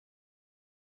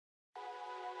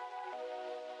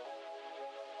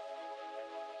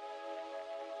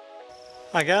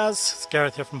Hi guys, it's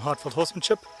Gareth here from Heartfelt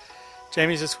Horsemanship.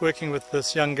 Jamie's just working with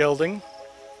this young gelding,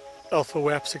 Alpha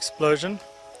Waps Xplosion.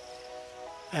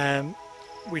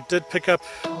 We did pick up,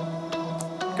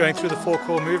 going through the four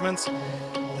core movements,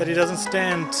 that he doesn't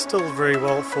stand still very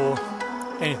well for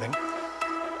anything,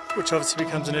 which obviously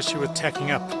becomes an issue with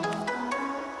tacking up.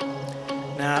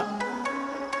 Now,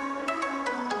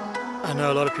 I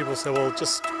know a lot of people say, well,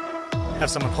 just have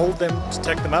someone hold them to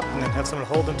tack them up and then have someone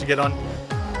hold them to get on.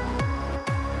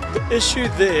 The issue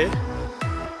there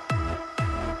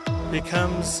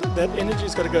becomes that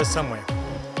energy's got to go somewhere.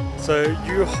 So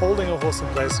you're holding a horse in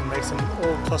place and makes him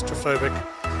all claustrophobic,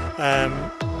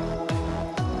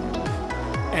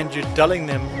 and you're dulling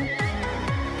them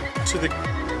to the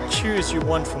cues you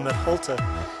want from that halter.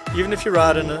 Even if you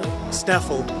ride in a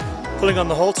snaffle, pulling on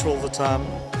the halter all the time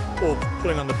or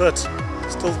pulling on the bit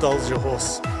still dulls your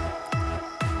horse.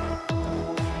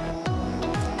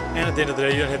 And at the end of the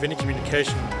day, you don't have any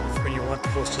communication when you want the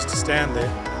horse just to stand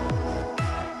there.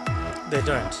 They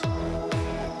don't.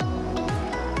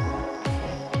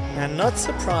 And not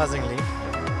surprisingly,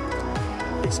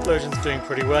 Xplosion's doing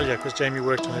pretty well here because Jamie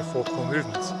worked on her four core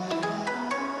movements.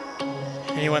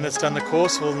 Anyone that's done the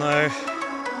course will know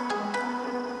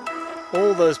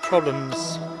all those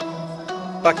problems,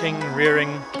 bucking,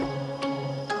 rearing,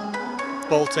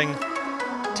 bolting,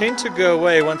 tend to go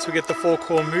away once we get the four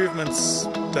core movements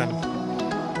done.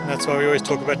 And that's why we always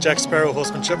talk about Jack Sparrow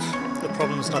horsemanship. The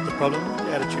problem is not the problem,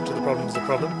 the attitude to the problem is the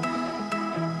problem.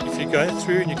 If you go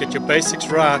through and you get your basics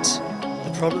right,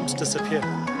 the problems disappear.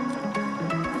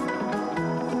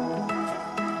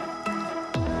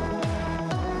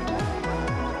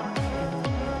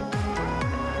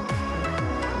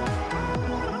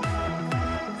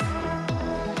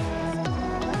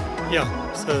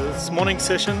 Yeah, so this morning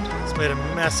session has made a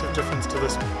massive difference to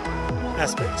this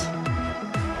aspect.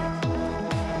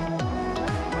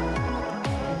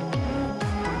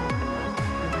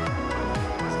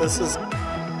 So this is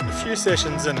a few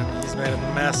sessions in and he's made a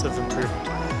massive improvement.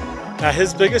 Now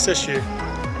his biggest issue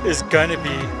is going to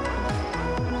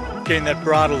be getting that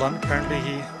bridle on. Apparently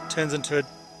he turns into a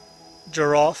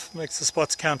giraffe, makes the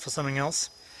spots count for something else.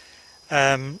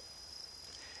 And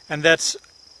that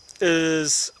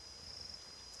is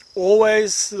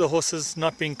always the horses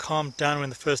not being calmed down when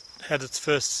the had its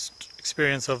first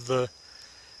experience of the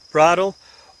bridle,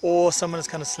 or someone has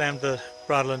kind of slammed the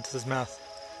bridle into his mouth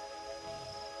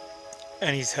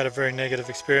and he's had a very negative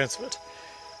experience with it.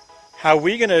 How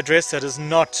we're going to address that is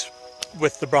not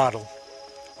with the bridle.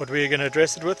 What we're going to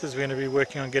address it with is we're going to be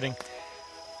working on getting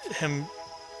him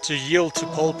to yield to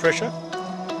pole pressure,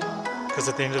 because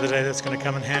at the end of the day that's going to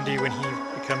come in handy when he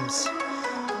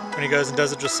goes and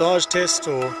does a dressage test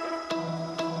or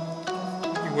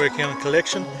you're working on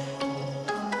collection.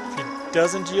 If he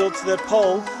doesn't yield to that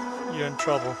pole, you're in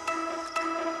trouble.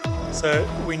 So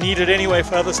we need it anyway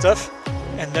for other stuff,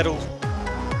 and that'll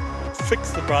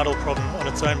fix the bridle problem on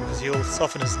its own because he'll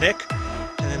soften his neck,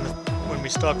 and then when we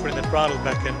start putting that bridle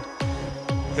back in,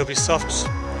 he'll be soft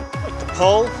at the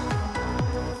pole,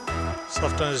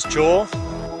 soft on his jaw.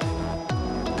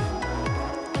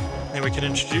 Then we can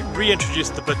reintroduce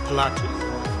the bit politely.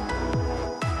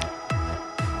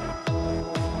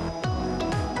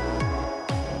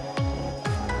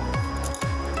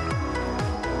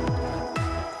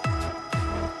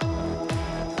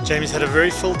 Jamie's had a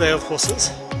very full day of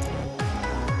horses,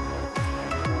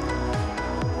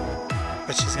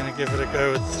 but she's going to give it a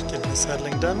go with getting the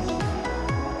saddling done.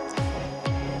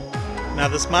 Now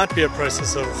this might be a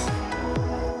process of,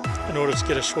 in order to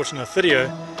get a short enough video,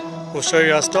 we'll show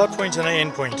you our start point and our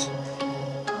end point.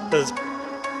 There's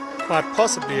quite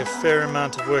possibly a fair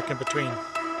amount of work in between.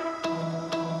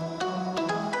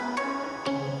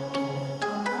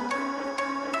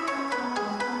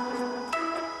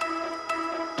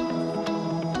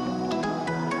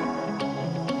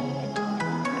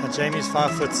 Now Jamie's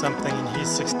 5 foot something and he's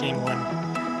 16'1",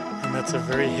 and that's a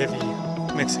very heavy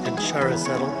Mexican charro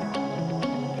saddle.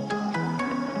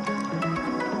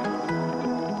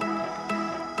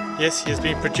 Yes, he has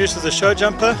been produced as a show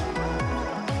jumper.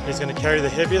 He's going to carry the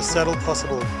heaviest saddle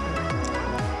possible.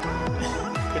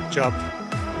 Good job.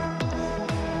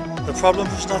 The problem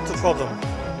is not the problem.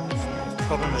 The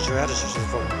problem is your attitude to the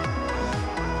problem.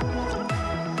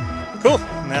 Cool,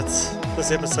 and that's this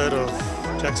episode of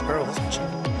Jack Sparrow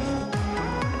Horsemanship.